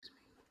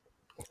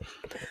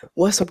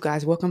What's up,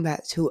 guys? Welcome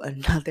back to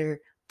another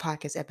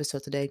podcast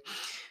episode today.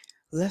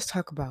 Let's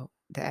talk about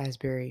the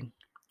Asbury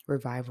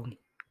Revival.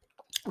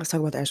 Let's talk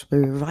about the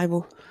Asbury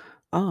Revival.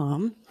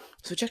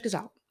 So check this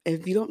out.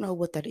 If you don't know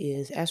what that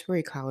is,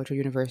 Asbury College or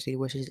University,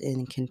 which is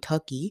in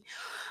Kentucky,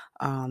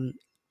 um,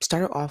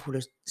 started off with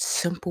a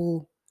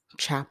simple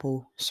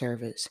chapel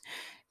service,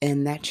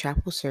 and that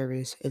chapel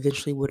service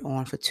eventually went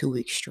on for 2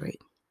 weeks straight.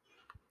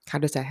 How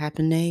does that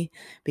happen, Nay?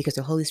 Because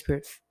the Holy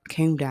Spirit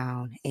came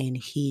down and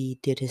He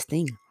did His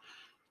thing.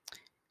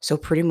 So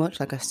pretty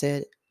much, like I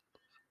said,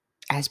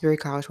 Asbury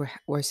College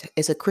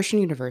is a Christian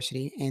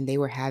university, and they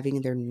were having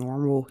their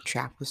normal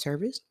chapel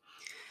service.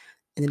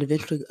 And then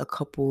eventually, a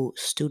couple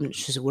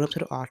students just went up to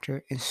the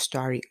altar and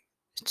started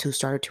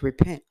to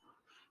repent.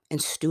 And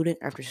student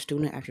after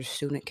student after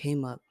student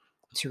came up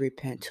to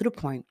repent, to the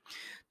point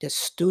that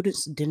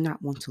students did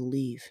not want to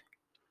leave.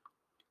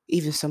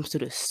 Even some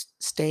students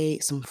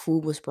stayed. Some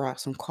food was brought,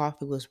 some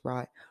coffee was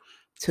brought,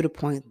 to the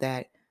point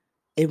that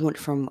it went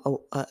from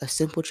a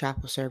simple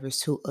chapel service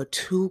to a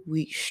 2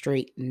 week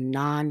straight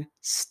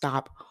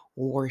non-stop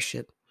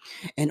worship.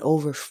 And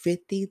over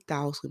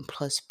 50,000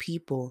 plus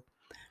people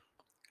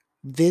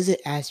visit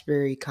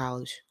Asbury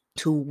College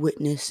to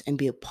witness and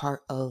be a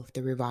part of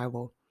the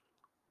revival.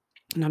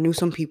 And I knew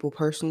some people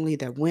personally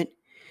that went.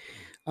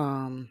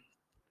 Um,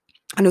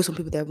 I knew some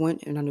people that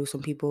went, and I knew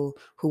some people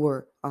who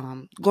were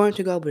going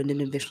to go, but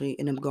didn't eventually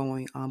end up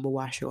going, but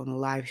watched it on the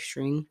live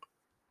stream.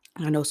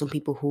 I know some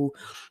people who,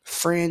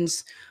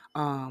 friends,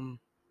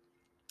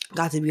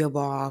 got to be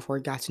involved or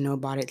got to know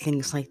about it,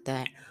 things like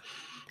that.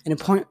 And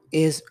the point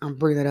is, I'm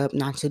bringing it up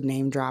not to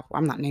name drop.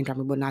 I'm not name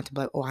dropping, but not to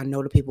be like, oh, I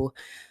know the people,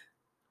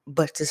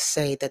 but to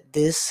say that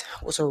this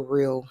was a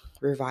real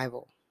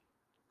revival.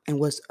 And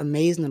what's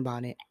amazing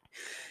about it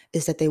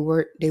is that they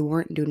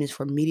weren't doing this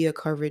for media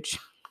coverage.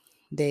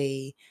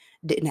 They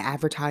didn't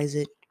advertise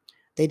it.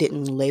 They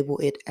didn't label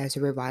it as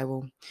a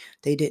revival.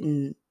 They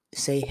didn't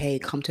say, hey,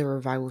 come to a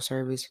revival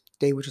service.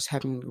 They were just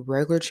having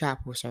regular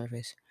chapel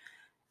service.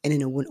 And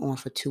then it went on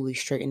for 2 weeks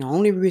straight. And the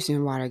only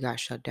reason why they got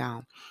shut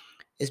down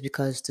is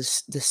because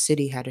the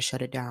city had to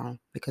shut it down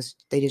because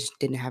they just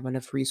didn't have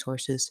enough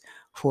resources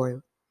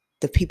for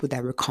the people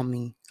that were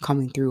coming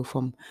through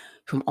from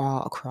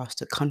all across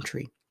the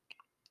country.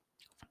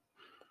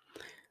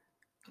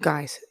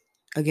 Guys,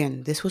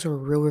 again, this was a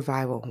real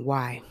revival.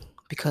 Why?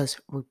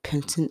 Because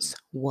repentance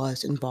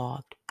was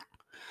involved.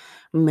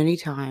 Many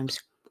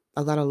times,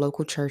 a lot of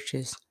local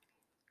churches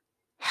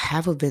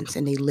have events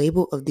and they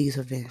label of these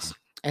events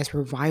as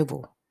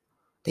revival.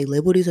 They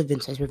label these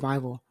events as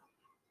revival,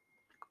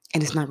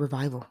 and it's not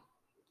revival.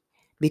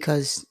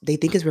 Because they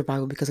think it's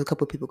revival because a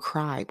couple of people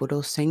cried. But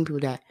those same people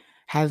that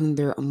having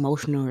their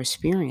emotional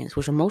experience,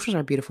 which emotions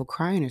are beautiful,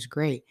 crying is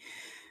great,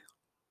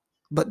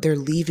 but they're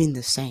leaving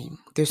the same.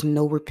 There's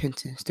no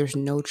repentance. There's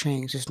no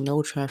change. There's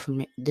no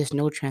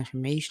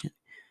transformation.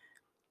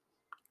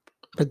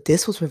 But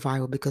this was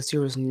revival because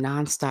there was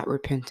nonstop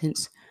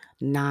repentance,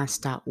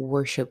 nonstop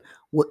worship.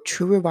 What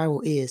true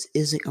revival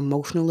isn't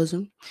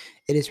emotionalism.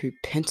 It is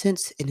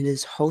repentance, and it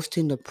is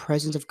hosting the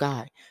presence of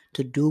God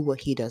to do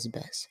what He does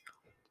best.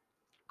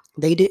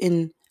 They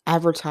didn't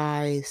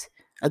advertise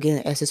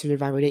again as a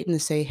revival. They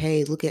didn't say,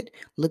 "Hey, look,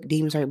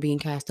 demons are being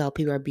cast out,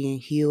 people are being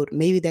healed."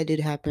 Maybe that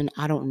did happen.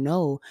 I don't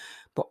know,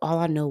 but all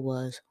I know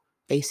was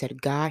they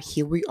said, "God,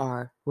 here we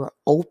are. We're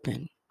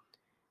open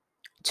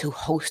to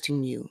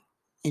hosting you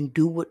and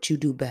do what you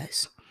do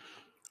best."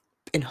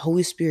 And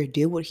Holy Spirit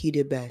did what He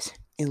did best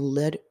and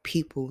led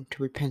people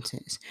to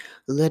repentance,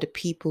 led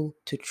people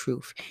to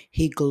truth.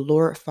 He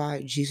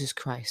glorified Jesus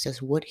Christ.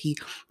 That's what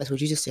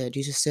Jesus said.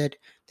 Jesus said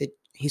that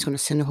He's going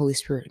to send the Holy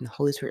Spirit, and the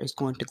Holy Spirit is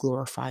going to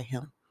glorify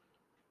Him.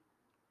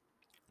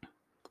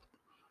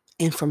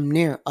 And from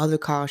there, other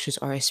colleges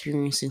are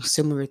experiencing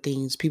similar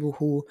things. People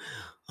who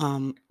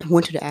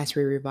went to the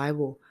Asbury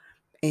Revival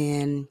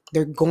and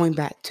they're going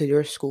back to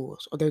their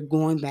schools or they're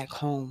going back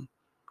home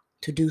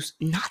to do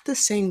not the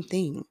same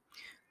thing,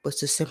 but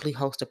to simply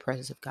host the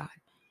presence of God.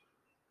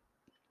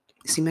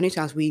 See, many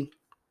times we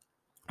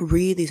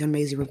read these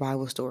amazing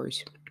revival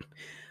stories.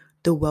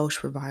 The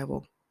Welsh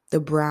revival,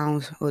 the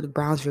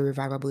Brownsville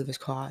revival, I believe it's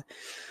called.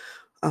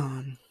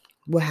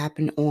 What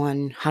happened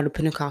on how the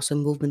Pentecostal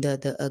movement,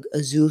 the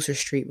Azusa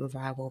Street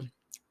revival.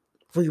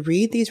 We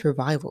read these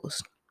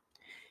revivals,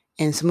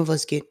 and some of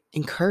us get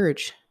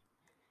encouraged,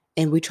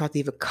 and we try to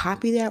either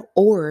copy that,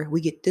 or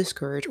we get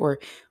discouraged, or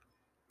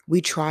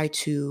we try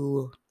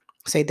to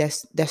say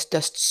that's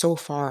so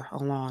far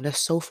along, that's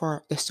so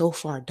far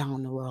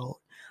down the road.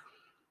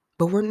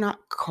 But we're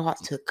not called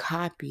to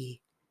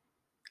copy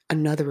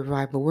another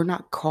revival. We're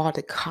not called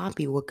to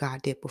copy what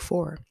God did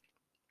before.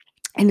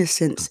 In a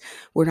sense,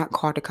 we're not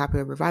called to copy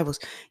the revivals.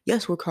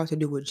 Yes, we're called to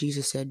do what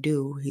Jesus said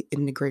do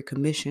in the Great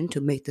Commission, to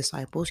make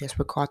disciples. Yes,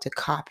 we're called to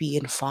copy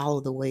and follow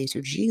the ways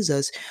of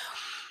Jesus,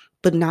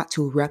 but not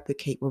to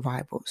replicate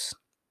revivals.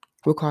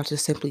 We're called to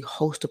simply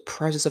host the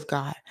presence of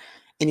God.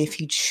 And if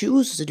He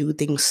chooses to do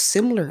things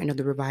similar in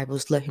other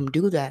revivals, let Him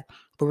do that.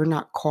 But we're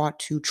not called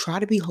to try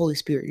to be Holy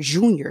Spirit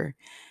Jr.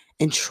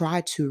 and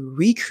try to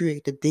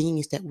recreate the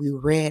things that we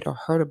read or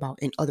heard about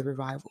in other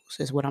revivals,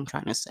 is what I'm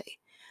trying to say.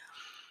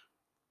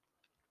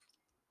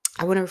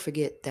 I will never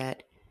forget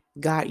that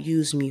God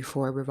used me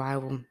for a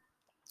revival.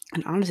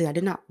 And honestly, I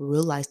did not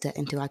realize that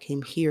until I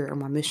came here on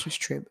my missions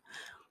trip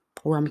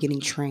where I'm getting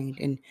trained.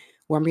 And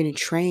where I'm getting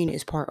trained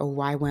is part of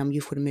YWAM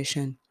Youth for the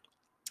Mission.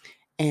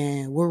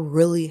 And we're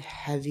really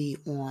heavy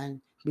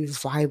on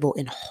revival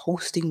and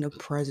hosting the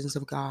presence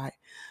of God.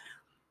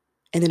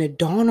 And then it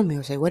dawned on me, I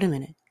was like, wait a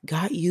minute,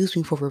 God used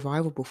me for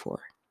revival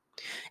before.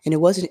 And it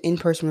wasn't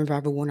in-person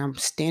revival when I'm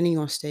standing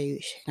on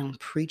stage and I'm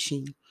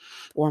preaching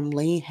or I'm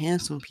laying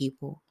hands on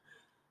people,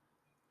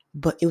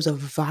 but it was a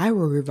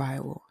viral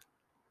revival.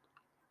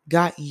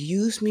 God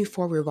used me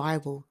for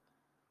revival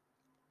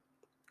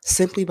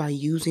simply by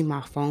using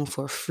my phone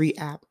for a free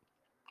app.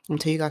 I'm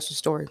gonna tell you guys the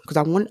story because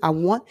I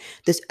want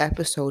this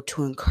episode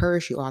to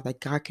encourage you all that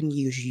God can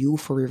use you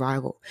for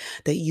revival.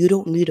 That you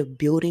don't need a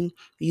building,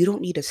 you don't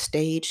need a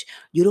stage,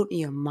 you don't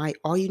need a mic.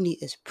 All you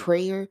need is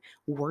prayer,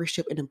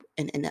 worship, and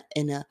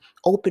a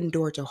open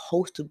door to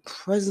host the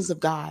presence of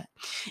God.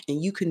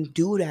 And you can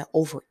do that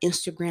over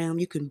Instagram.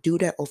 You can do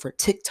that over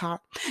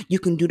TikTok. You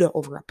can do that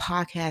over a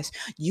podcast.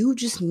 You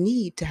just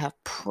need to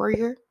have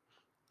prayer,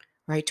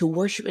 right? To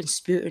worship in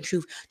spirit and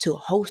truth, to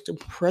host the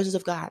presence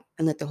of God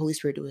and let the Holy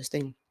Spirit do his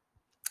thing.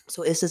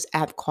 So it's this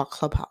app called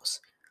Clubhouse.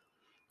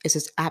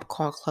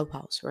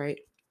 Right?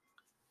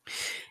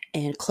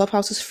 And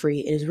Clubhouse is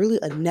free. It is really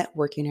a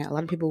networking app. A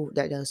lot of people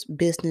that does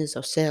business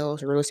or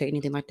sales or real estate,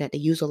 anything like that, they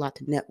use a lot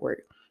to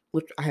network,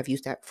 which I have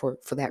used that for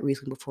that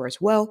reason before as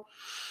well.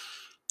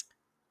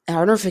 And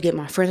I'll never forget,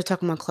 my friends are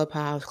talking about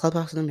Clubhouse.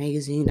 Clubhouse is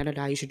amazing.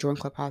 You should join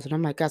Clubhouse. And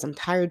I'm like, guys, I'm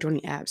tired of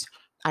joining apps.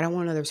 I don't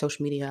want another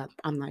social media app.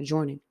 I'm not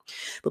joining.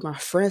 But my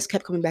friends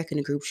kept coming back in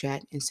the group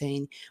chat and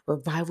saying,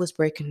 revival is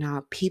breaking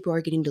out. People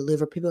are getting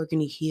delivered. People are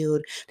getting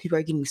healed. People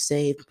are getting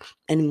saved.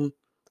 And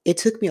it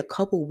took me a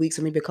couple weeks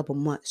or maybe a couple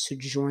months to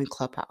join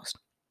Clubhouse.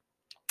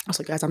 I was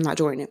like, guys, I'm not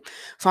joining it.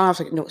 Finally, I was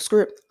like, no,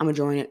 screw it. I'm going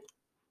to join it.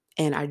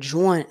 And I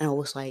joined and I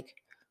was like,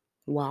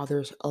 wow,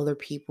 there's other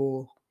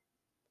people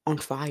on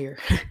fire.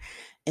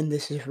 And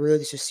this is real.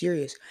 This is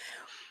serious.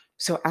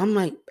 So I'm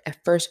like at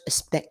first a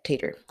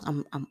spectator.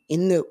 I'm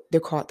in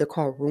they're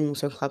called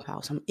rooms or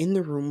Clubhouse. I'm in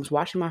the rooms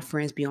watching my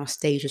friends be on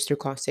stages. They're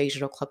called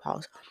stages or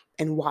Clubhouse,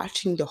 and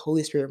watching the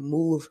Holy Spirit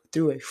move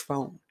through a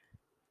phone.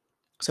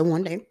 So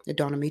one day it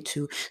dawned on me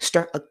to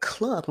start a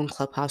club on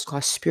Clubhouse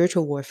called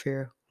Spiritual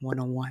Warfare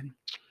 101.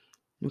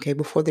 Okay,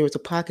 before there was a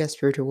podcast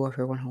Spiritual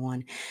Warfare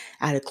 101,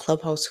 I had a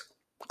Clubhouse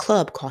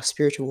club called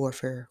Spiritual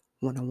Warfare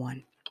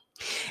 101.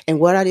 And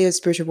what I did with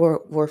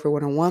Spiritual Warfare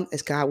 101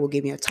 is God will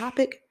give me a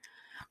topic.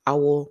 I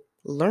will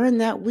learn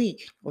that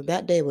week or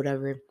that day,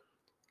 whatever.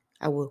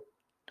 I will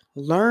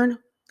learn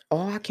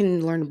all I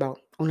can learn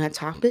about on that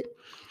topic.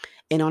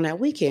 And on that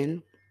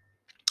weekend,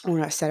 on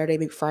that Saturday,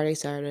 maybe Friday,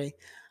 Saturday,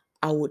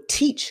 I would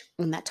teach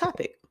on that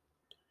topic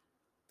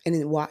and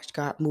then watch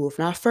God move.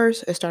 Now,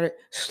 first, it started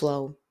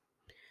slow,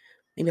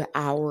 maybe an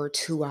hour,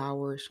 2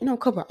 hours, a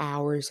couple of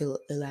hours it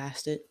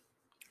lasted.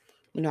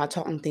 I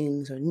taught on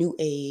things on New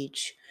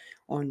Age,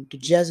 on the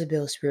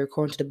Jezebel spirit,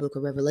 according to the book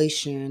of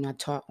Revelation. I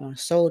taught on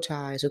soul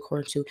ties,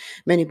 according to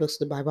many books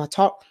of the Bible. I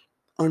taught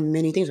on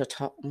many things. I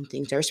taught on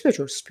things that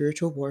are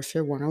spiritual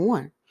warfare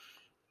 101.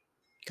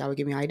 God would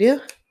give me an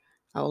idea,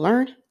 I will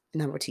learn,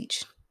 and I will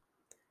teach.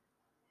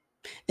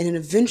 And then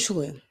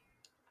eventually,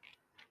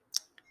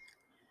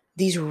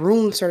 these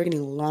rooms started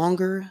getting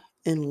longer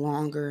and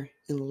longer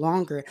and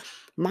longer.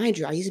 Mind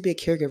you, I used to be a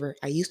caregiver.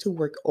 I used to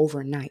work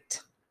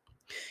overnight.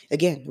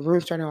 Again, the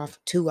room started off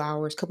 2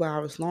 hours, couple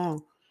hours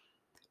long.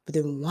 But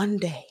then one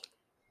day,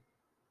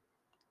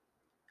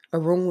 a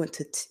room went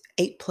to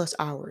 8+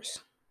 hours.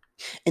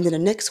 And then the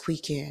next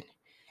weekend,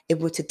 it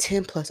went to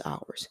 10+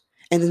 hours.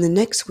 And then the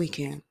next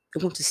weekend,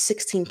 it went to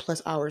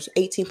 16+ hours,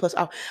 18+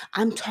 hours.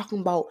 I'm talking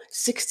about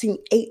 16,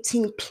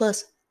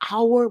 18+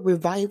 hour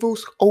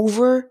revivals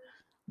over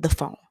the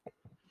phone.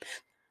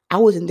 I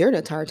wasn't there the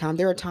entire time.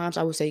 There are times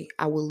I would say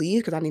I would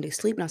leave because I needed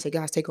sleep. And I say,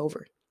 guys, take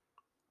over.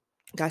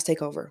 Guys,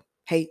 take over.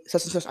 Hey,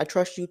 such and such, I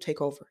trust you,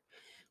 take over.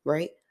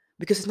 Right?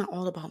 Because it's not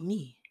all about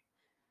me.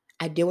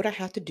 I did what I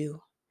had to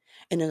do.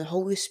 And then the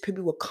Holy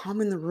Spirit will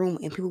come in the room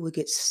and people will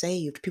get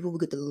saved. People will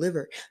get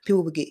delivered.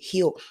 People will get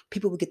healed.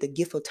 People will get the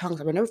gift of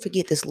tongues. I will never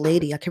forget this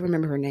lady. I can't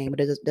remember her name, but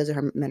it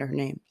doesn't matter her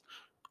name.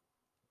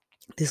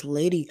 This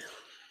lady,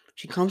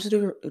 she comes to the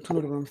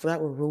room. For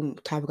that room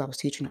topic I was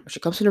teaching her. She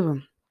comes to the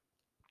room.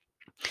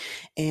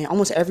 And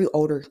almost every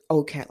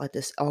old cat like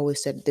this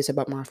always said this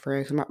about my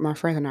friends. My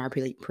friends and I are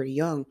pretty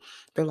young.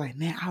 They're like,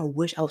 man, I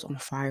wish I was on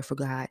fire for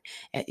God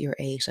at your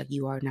age like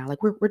you are now.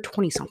 Like we're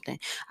 20 something.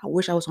 I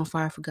wish I was on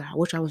fire for God. I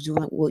wish I was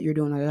doing like what you're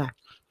doing.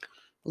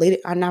 Lady,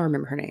 I now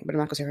remember her name, but I'm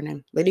not gonna say her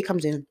name. Lady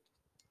comes in,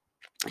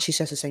 she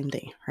says the same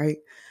thing, right?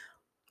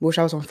 Wish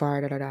I was on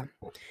fire,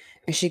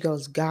 And she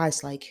goes,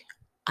 guys, like,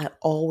 I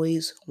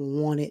always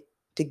wanted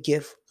the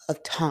gift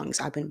of tongues.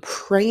 I've been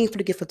praying for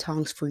the gift of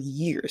tongues for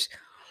years.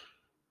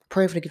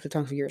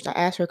 I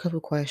asked her a couple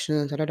of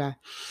questions,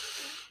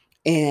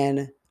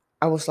 And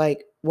I was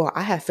like, well,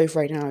 I have faith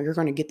right now. You're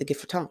going to get the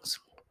gift of tongues.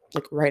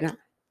 Like right now.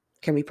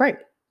 Can we pray?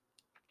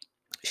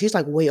 She's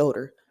like way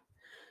older.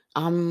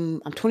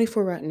 I'm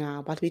 24 right now,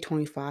 about to be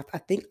 25. I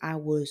think I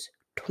was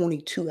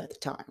 22 at the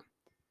time.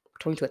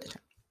 22 at the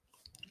time.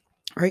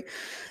 Right?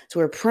 So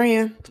we're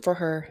praying for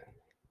her,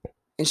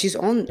 and she's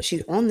on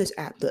this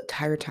app the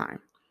entire time.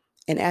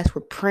 And as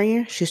we're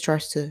praying, she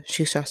starts to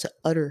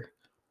utter,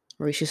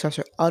 right? She starts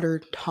to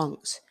utter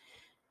tongues,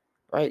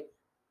 right?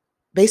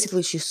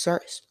 Basically, she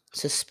starts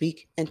to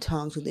speak in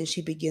tongues, and then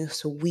she begins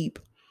to weep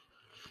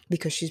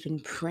because she's been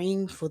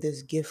praying for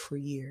this gift for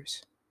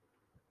years.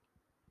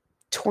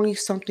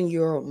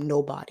 20-something-year-old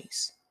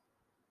nobodies.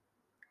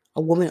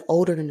 A woman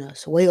older than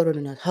us, way older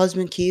than us,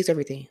 husband, kids,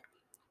 everything,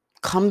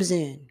 comes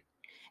in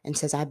and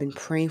says, I've been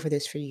praying for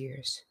this for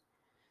years.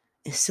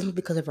 And simply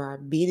because of our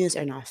obedience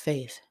and our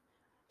faith,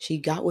 she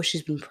got what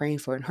she's been praying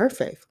for in her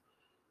faith,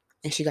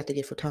 and she got the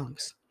gift for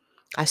tongues.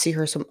 I see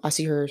her some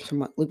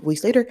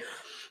weeks later.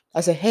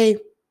 I said, hey, are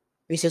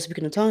you still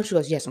speaking in tongues? She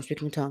goes, yes, I'm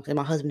speaking in tongues. And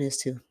my husband is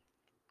too.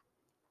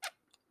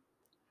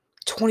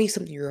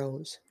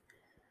 20-something-year-olds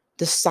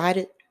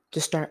decided to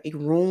start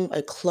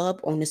a club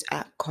on this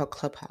app called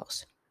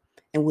Clubhouse.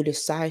 And we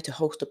decided to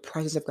host the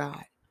presence of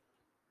God.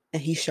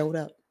 And he showed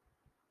up.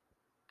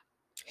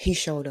 He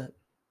showed up.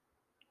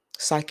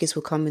 Psychics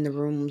would come in the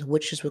rooms,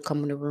 witches would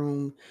come in the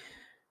room,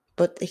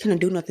 but they couldn't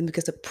do nothing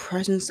because the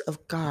presence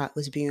of God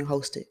was being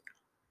hosted.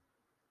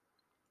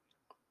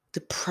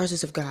 The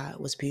presence of God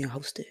was being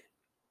hosted.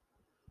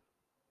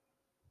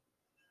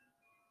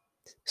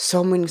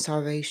 So many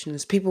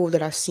salvations. People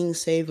that I've seen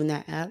saved in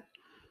that app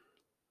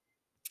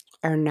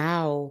are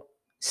now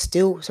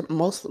still,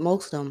 most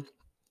of them,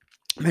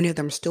 many of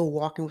them are still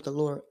walking with the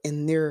Lord,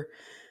 and they're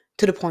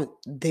to the point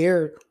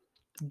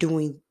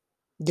doing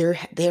they're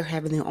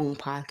having their own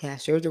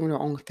podcast. They're doing their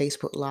own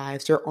Facebook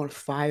lives. They're on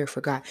fire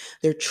for God.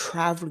 They're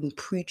traveling,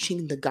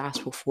 preaching the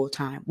gospel full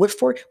time with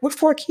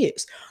four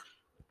kids.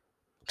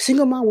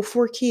 Single mom with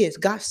 4 kids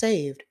got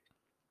saved.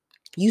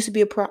 Used to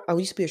be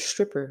a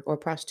stripper or a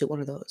prostitute, one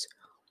of those.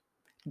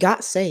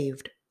 Got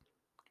saved,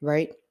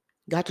 right?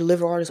 Got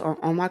delivered artists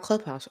on my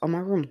Clubhouse, on my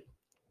room.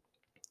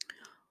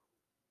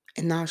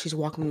 And now she's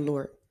walking with the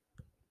Lord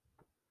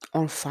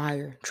on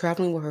fire,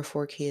 traveling with her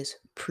 4 kids,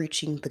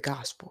 preaching the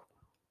gospel.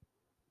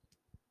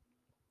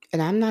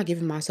 And I'm not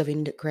giving myself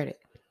any credit.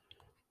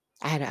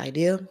 I had an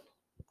idea.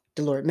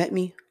 The Lord met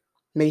me.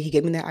 Maybe he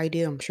gave me that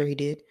idea. I'm sure he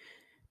did.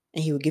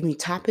 And he would give me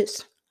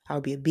topics. I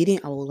would be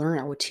obedient. I would learn.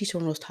 I would teach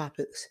on those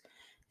topics.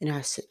 And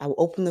I would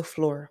open the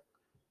floor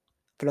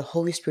for the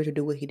Holy Spirit to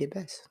do what he did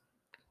best.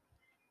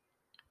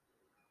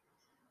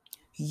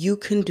 You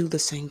can do the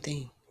same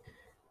thing.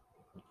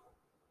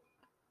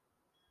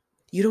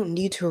 You don't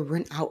need to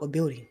rent out a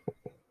building.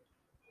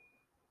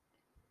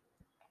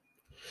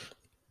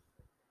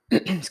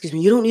 Excuse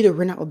me. You don't need to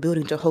rent out a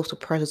building to host the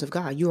presence of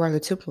God. You are the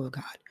temple of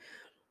God.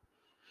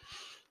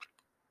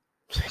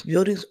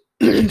 Buildings,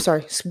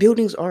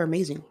 buildings are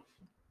amazing.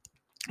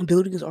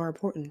 Buildings are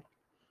important.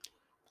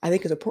 I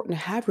think it's important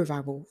to have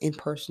revival in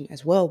person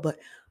as well. But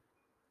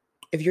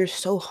if you're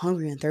so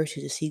hungry and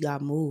thirsty to see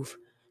God move,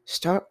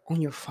 start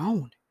on your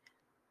phone.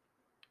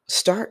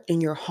 Start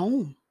in your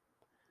home.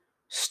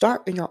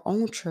 Start in your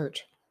own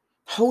church.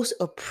 Host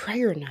a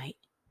prayer night.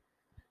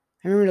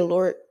 I remember the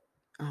Lord,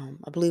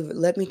 I believe, it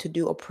led me to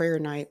do a prayer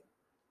night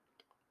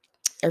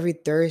every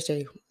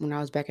Thursday when I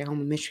was back at home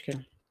in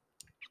Michigan.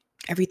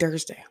 Every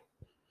Thursday.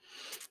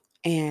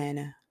 And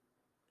I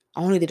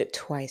only did it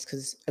twice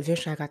because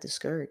eventually I got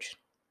discouraged.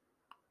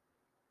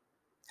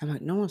 I'm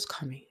like, no one's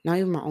coming. Not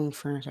even my own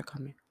friends are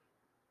coming.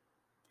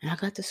 And I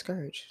got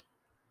discouraged.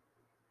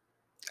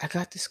 I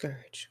got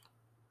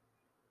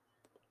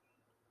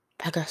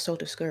so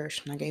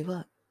discouraged and I gave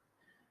up.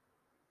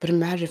 But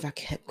imagine if I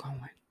kept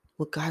going,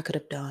 what God could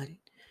have done.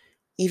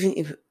 Even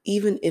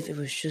if it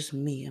was just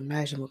me,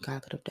 imagine what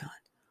God could have done.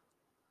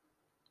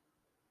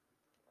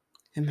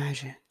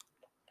 Imagine.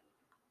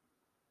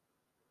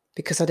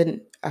 Because I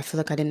feel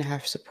like I didn't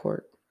have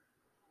support.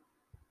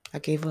 I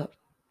gave up.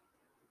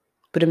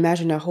 But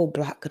imagine that whole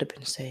block could have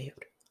been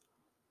saved.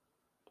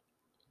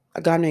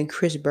 A guy named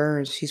Chris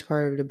Burns, he's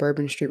part of the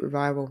Bourbon Street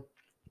Revival.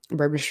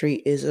 Bourbon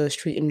Street is a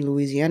street in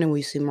Louisiana where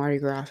you see Mardi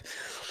Gras.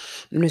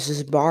 And there's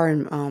this bar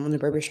on the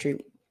Bourbon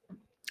Street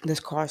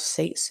that's called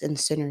Saints and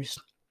Sinners.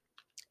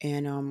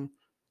 And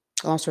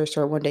long story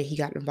short, one day he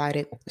got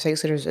invited. Saints and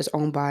Sinners is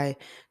owned by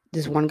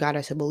this one guy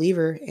that's a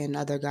believer and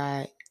another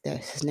guy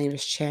that his name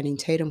is Channing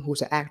Tatum,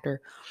 who's an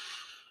actor.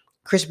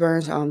 Chris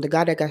Burns, the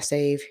guy that got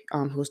saved,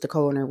 who's the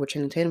co-owner with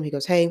Channing Tatum, he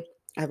goes, hey,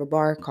 I have a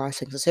bar called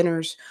Saints and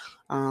Sinners.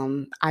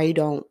 I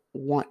don't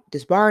want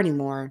this bar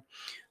anymore.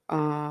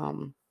 I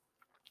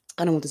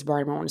don't want this bar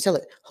anymore. I want to sell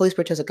it. Holy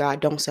Spirit tells a God,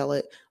 don't sell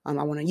it. I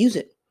want to use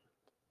it.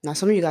 Now,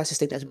 some of you guys just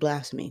think that's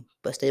blasphemy,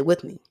 but stay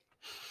with me.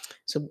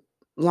 So,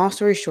 long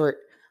story short,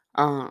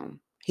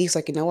 he's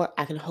like, you know what?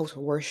 I can host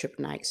worship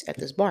nights at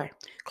this bar.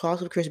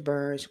 Calls with Chris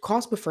Burns.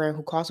 Calls with a friend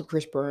who calls with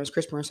Chris Burns.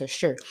 Chris Burns says,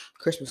 sure.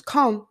 Chris Burns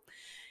come.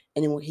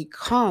 And then when he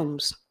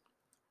comes,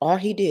 all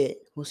he did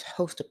was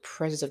host the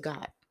presence of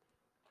God.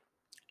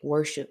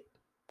 Worship.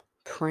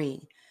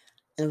 praying.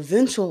 And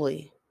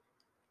eventually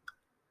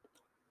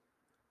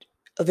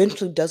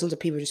dozens of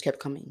people just kept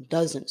coming.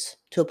 Dozens.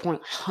 To a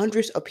point,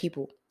 hundreds of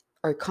people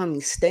are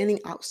coming, standing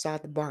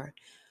outside the bar,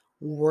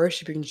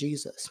 worshiping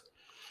Jesus.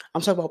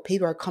 I'm talking about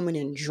people are coming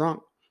in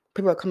drunk.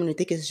 People are coming and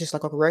thinking it's just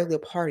like a regular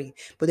party,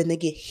 but then they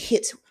get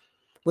hit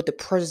with the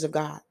presence of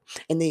God.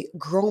 And the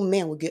grown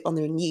men will get on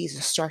their knees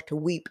and start to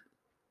weep.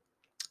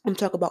 I'm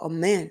talking about a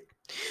man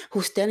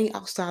who's standing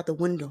outside the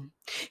window.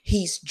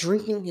 He's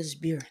drinking his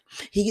beer.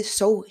 He gets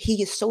so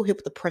hit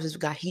with the presence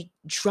of God. He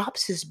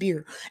drops his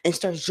beer and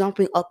starts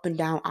jumping up and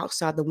down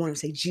outside the window and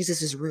say,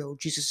 Jesus is real,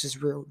 Jesus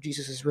is real,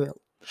 Jesus is real.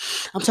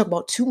 I'm talking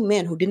about two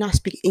men who did not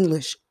speak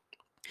English,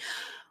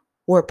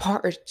 were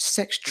part of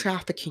sex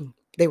trafficking.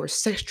 They were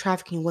sex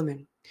trafficking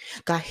women.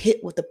 Got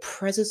hit with the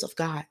presence of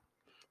God.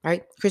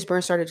 Right? Chris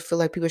Burns started to feel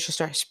like people should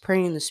start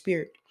praying in the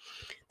spirit.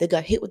 They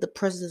got hit with the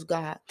presence of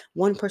God.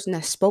 One person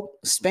that spoke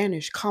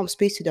Spanish, calm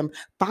speaks to them,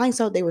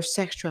 finds out they were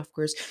sex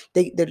traffickers.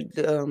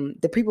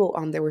 The people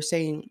they were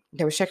saying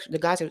they were the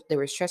guys that they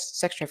were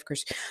sex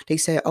traffickers. They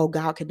said, "Oh,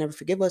 God can never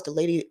forgive us." The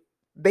lady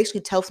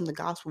basically tells them the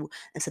gospel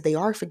and said they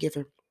are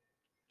forgiven,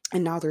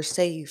 and now they're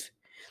saved.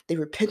 They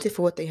repented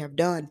for what they have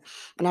done,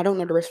 and I don't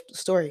know the rest of the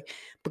story,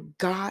 but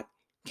God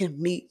can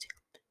meet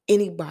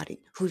anybody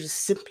who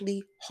just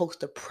simply hosts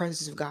the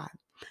presence of God.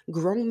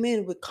 Grown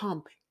men would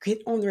come,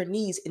 get on their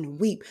knees and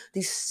weep.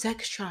 These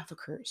sex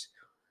traffickers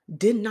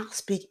did not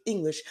speak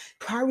English,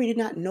 probably did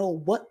not know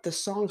what the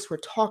songs were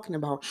talking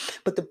about,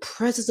 but the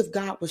presence of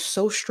God was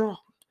so strong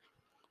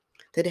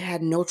that they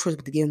had no choice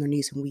but to get on their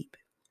knees and weep.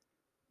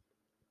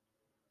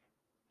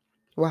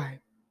 Why?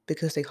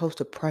 Because they host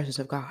the presence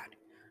of God.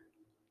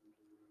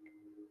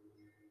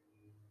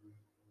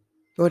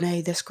 Well,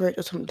 Nay, that's great.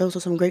 Those are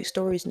some great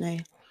stories,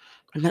 Nay.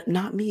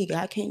 Not me.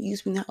 God can't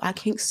use me now. I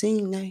can't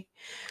sing, Nay.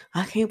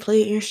 I can't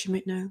play an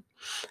instrument now.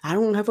 I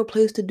don't have a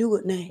place to do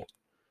it, Nay.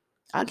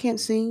 I can't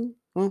sing.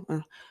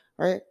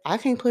 Right? I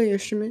can't play an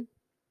instrument.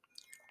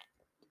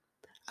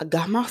 I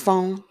got my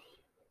phone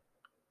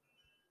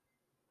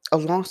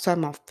alongside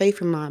my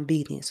faith and my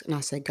obedience. And I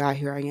said, God,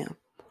 here I am.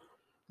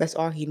 That's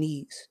all he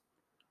needs.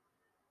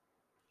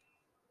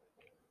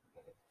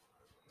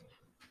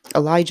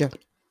 Elijah.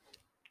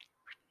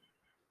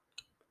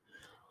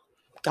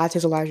 God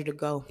tells Elijah to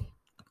go.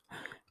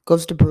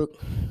 Goes to the brook.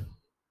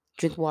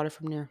 Drink water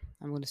from there.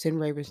 I'm going to send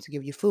ravens to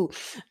give you food.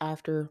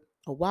 After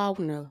a while,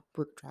 when the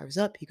brook dries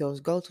up, he goes,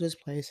 go to this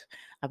place.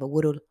 I have a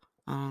widow.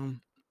 I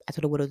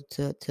told the widow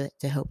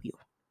to help you.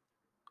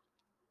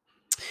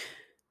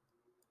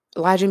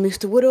 Elijah meets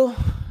the widow.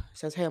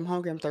 Says, hey, I'm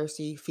hungry. I'm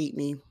thirsty. Feed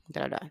me.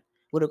 Da da da.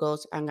 Widow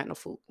goes, I ain't got no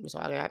food. So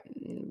I got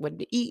what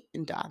to eat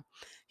and die.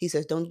 He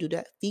says, don't do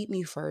that. Feed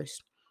me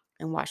first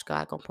and watch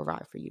God gonna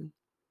provide for you.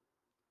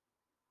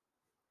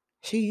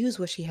 She used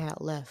what she had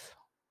left.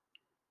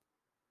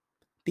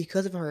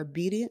 Because of her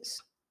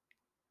obedience,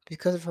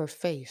 because of her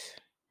faith,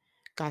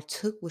 God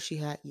took what she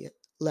had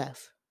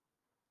left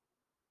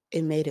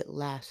and made it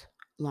last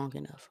long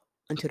enough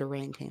until the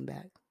rain came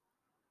back.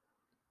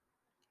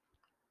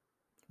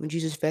 When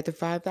Jesus fed the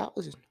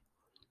 5,000,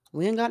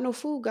 we ain't got no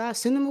food, God.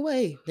 Send them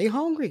away. They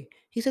hungry.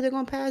 He said they're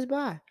going to pass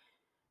by.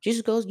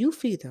 Jesus goes, you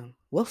feed them.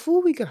 What food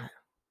we got?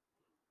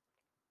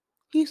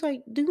 He's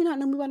like, do you not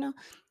know me by now?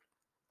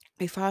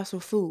 They find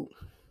some food,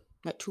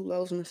 like 2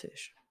 loaves and a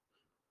fish.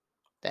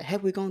 The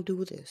heck we going to do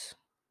with this?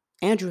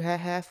 Andrew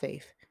had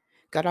faith.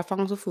 God, I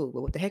found some food,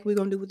 but what the heck we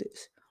going to do with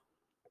this?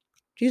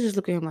 Jesus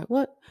looked at him like,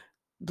 what?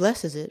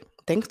 Blesses it.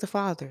 Thanks the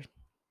Father.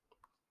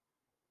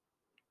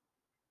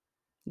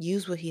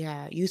 Use what he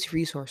had. Use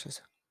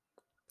resources.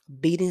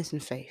 Obedience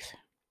and faith.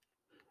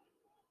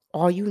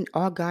 All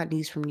God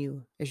needs from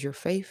you is your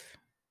faith,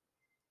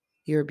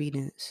 your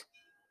obedience,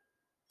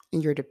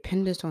 and your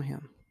dependence on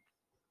him.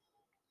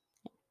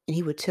 And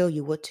he would tell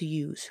you what to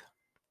use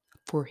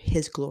for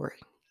his glory.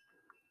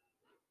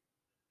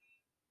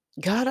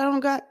 God, I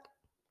don't got.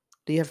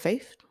 Do you have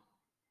faith?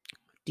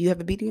 Do you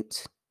have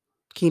obedience?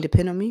 Can you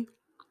depend on me?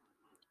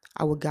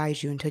 I will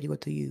guide you and tell you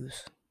what to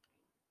use.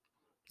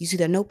 You see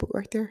that notebook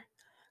right there?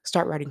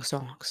 Start writing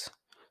songs.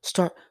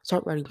 Start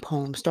writing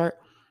poems. Start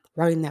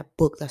writing that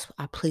book that's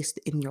I placed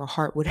in your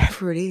heart,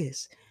 whatever it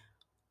is.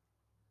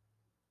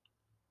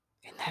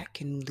 And that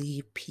can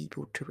lead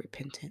people to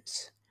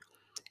repentance.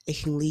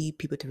 It can lead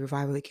people to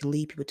revival. It can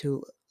lead people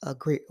to a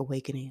great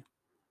awakening.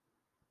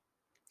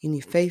 You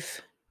need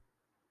faith,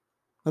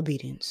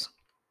 obedience,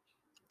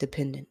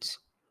 dependence.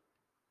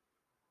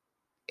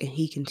 And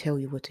he can tell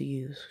you what to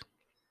use.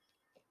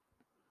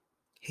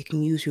 He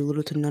can use your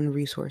little to none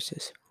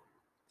resources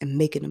and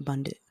make it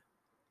abundant.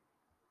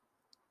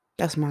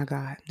 That's my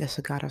God. That's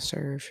the God I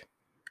serve.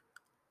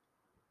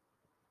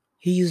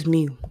 He used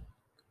me.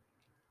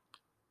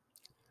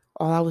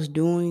 All I was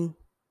doing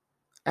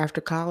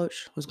after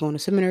college was going to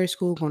seminary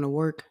school, going to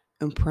work,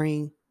 and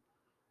praying.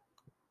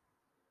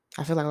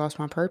 I feel like I lost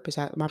my purpose.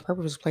 My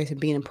purpose was placed in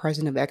being a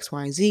president of X,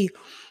 Y, and Z,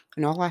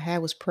 and all I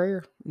had was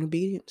prayer and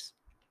obedience.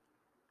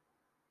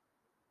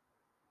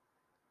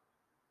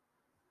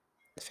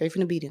 Faith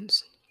and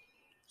obedience.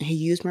 And he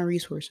used my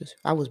resources.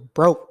 I was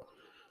broke.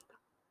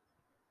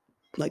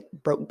 like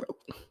broke,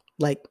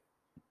 like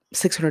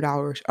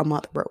 $600 a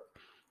month broke.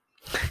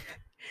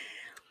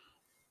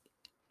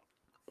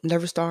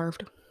 Never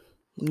starved.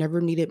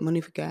 Never needed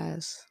money for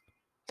gas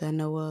that I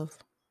know of.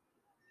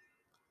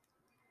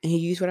 And he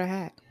used what I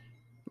had,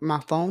 my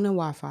phone and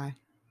Wi-Fi.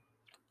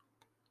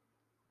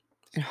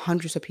 And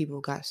hundreds of people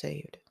got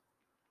saved.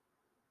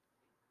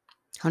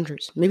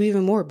 Hundreds, maybe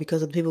even more,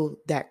 because of the people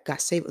that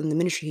got saved in the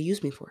ministry he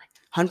used me for.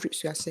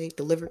 Hundreds got saved,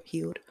 delivered,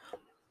 healed,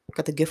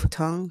 got the gift of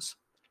tongues,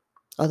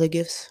 other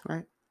gifts,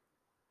 right?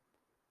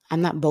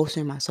 I'm not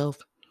boasting myself.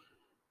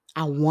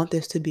 I want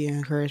this to be an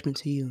encouragement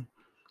to you.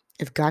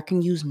 If God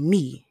can use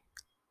me,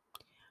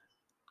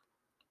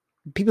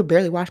 people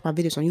barely watch my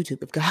videos on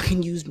YouTube. If God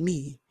can use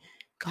me,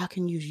 God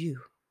can use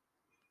you.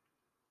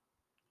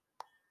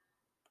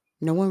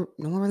 No one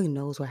really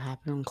knows what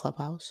happened on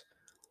Clubhouse.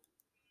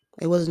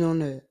 It wasn't on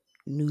the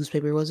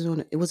newspaper. It wasn't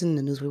in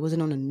the newspaper. It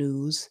wasn't on the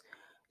news.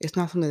 It's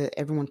not something that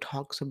everyone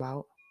talks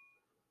about.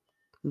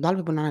 A lot of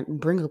people not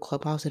bring up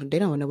Clubhouse and they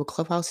don't even know what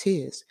Clubhouse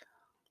is.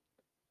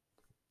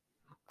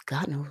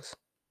 God knows.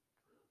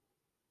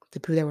 The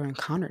people that were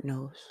encountered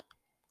knows.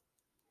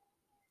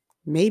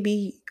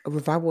 Maybe a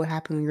revival will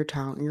happen in your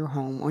town, in your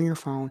home, on your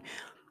phone,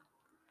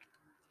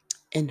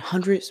 and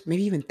hundreds,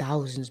 maybe even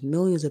thousands,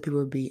 millions of people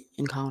will be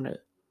encountered.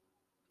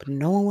 But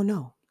no one will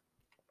know.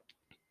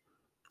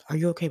 Are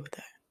you okay with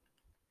that?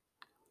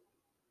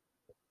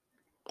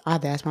 I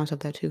have to ask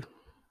myself that too.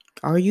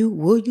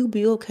 Will you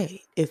be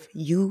okay if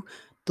the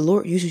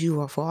Lord uses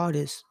you for all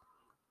this,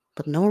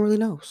 but no one really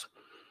knows?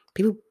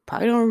 People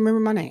probably don't remember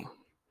my name.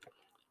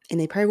 And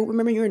they probably won't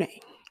remember your name.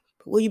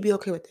 But will you be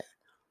okay with that?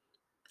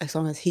 As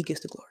long as he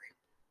gets the glory.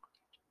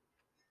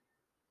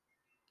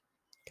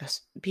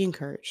 Just be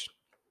encouraged.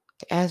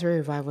 The Asbury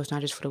Revival is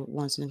not just for the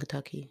ones in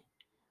Kentucky.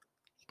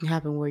 It can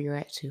happen where you're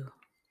at too.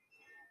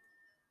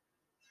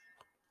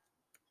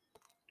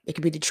 It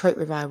could be Detroit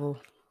Revival,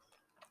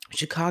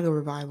 Chicago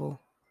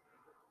Revival,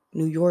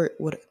 New York,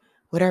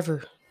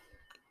 whatever.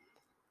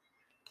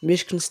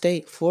 Michigan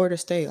State, Florida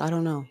State, I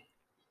don't know.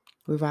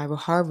 Revival,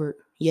 Harvard,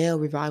 Yale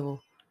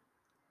Revival,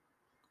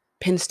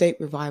 Penn State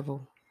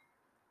Revival.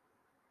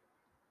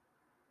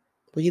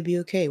 Will you be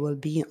okay with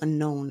being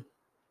unknown?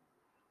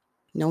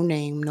 No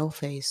name, no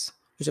face.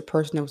 There's a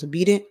person that was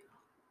obedient,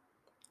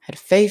 had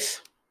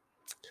faith,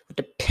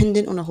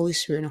 dependent on the Holy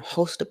Spirit, and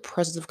host the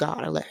presence of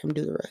God and let him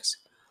do the rest.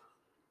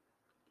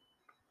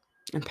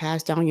 And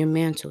pass down your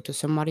mantle to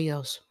somebody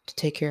else to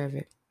take care of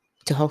it,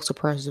 to host the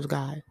presence of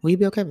God. Will you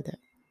be okay with that?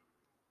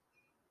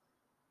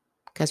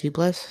 Guys, be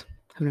blessed.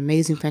 Have an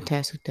amazing,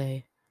 fantastic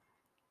day.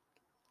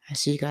 I'll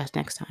see you guys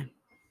next time.